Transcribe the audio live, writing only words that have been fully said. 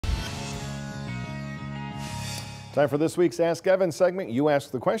Time for this week's Ask Evan segment. You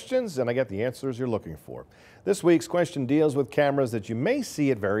ask the questions and I get the answers you're looking for. This week's question deals with cameras that you may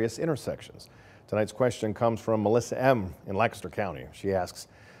see at various intersections. Tonight's question comes from Melissa M. in Lancaster County. She asks,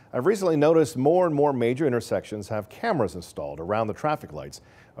 I've recently noticed more and more major intersections have cameras installed around the traffic lights.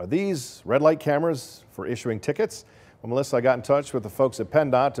 Are these red light cameras for issuing tickets? Well, Melissa, I got in touch with the folks at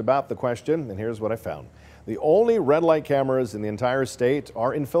PennDOT about the question, and here's what I found. The only red light cameras in the entire state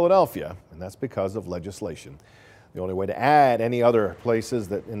are in Philadelphia, and that's because of legislation. The only way to add any other places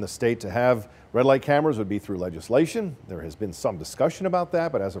that in the state to have red light cameras would be through legislation. There has been some discussion about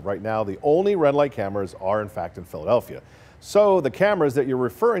that, but as of right now, the only red light cameras are in fact in Philadelphia. So the cameras that you're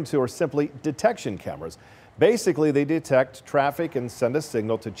referring to are simply detection cameras. Basically, they detect traffic and send a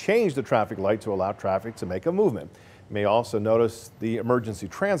signal to change the traffic light to allow traffic to make a movement. You may also notice the emergency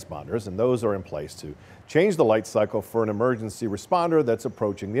transponders, and those are in place to change the light cycle for an emergency responder that's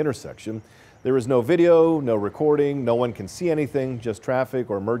approaching the intersection. There is no video, no recording, no one can see anything, just traffic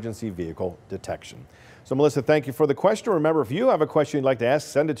or emergency vehicle detection. So Melissa, thank you for the question. Remember, if you have a question you'd like to ask,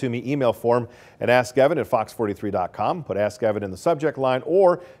 send it to me, email form at askevan@fox43.com. Put Ask Evan in the subject line,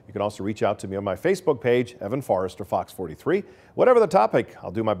 or you can also reach out to me on my Facebook page, Evan Forrester Fox 43. Whatever the topic,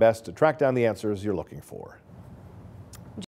 I'll do my best to track down the answers you're looking for.